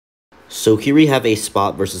So here we have a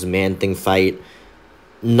Spot versus Man-Thing fight.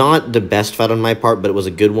 Not the best fight on my part, but it was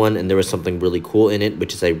a good one, and there was something really cool in it,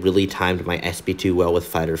 which is I really timed my SP2 well with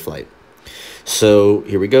Fight or Flight. So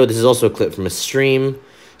here we go. This is also a clip from a stream,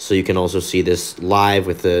 so you can also see this live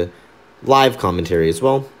with the live commentary as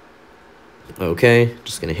well. Okay,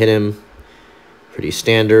 just going to hit him. Pretty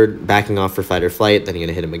standard. Backing off for Fight or Flight, then you're going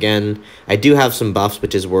to hit him again. I do have some buffs,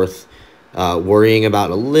 which is worth worrying about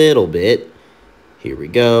a little bit. Here we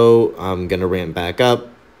go. I'm going to ramp back up.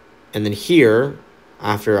 And then here,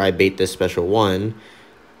 after I bait this special 1,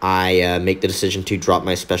 I make the decision to drop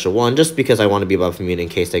my special 1 just because I want to be buff immune in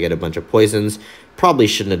case I get a bunch of poisons. Probably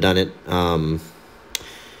shouldn't have done it,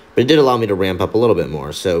 but it did allow me to ramp up a little bit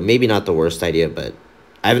more. So maybe not the worst idea, but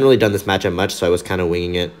I haven't really done this matchup much, so I was kind of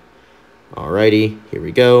winging it. Alrighty, here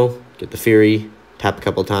we go. Get the Fury, tap a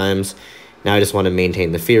couple times. Now I just want to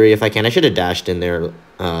maintain the Fury if I can. I should have dashed in there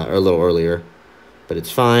a little earlier, but it's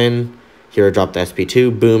fine. Here I drop the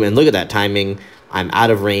SP2, boom, and look at that timing. I'm out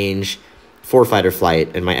of range for Fight or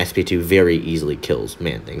Flight, and my SP2 very easily kills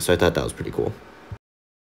Man-Thing, so I thought that was pretty cool.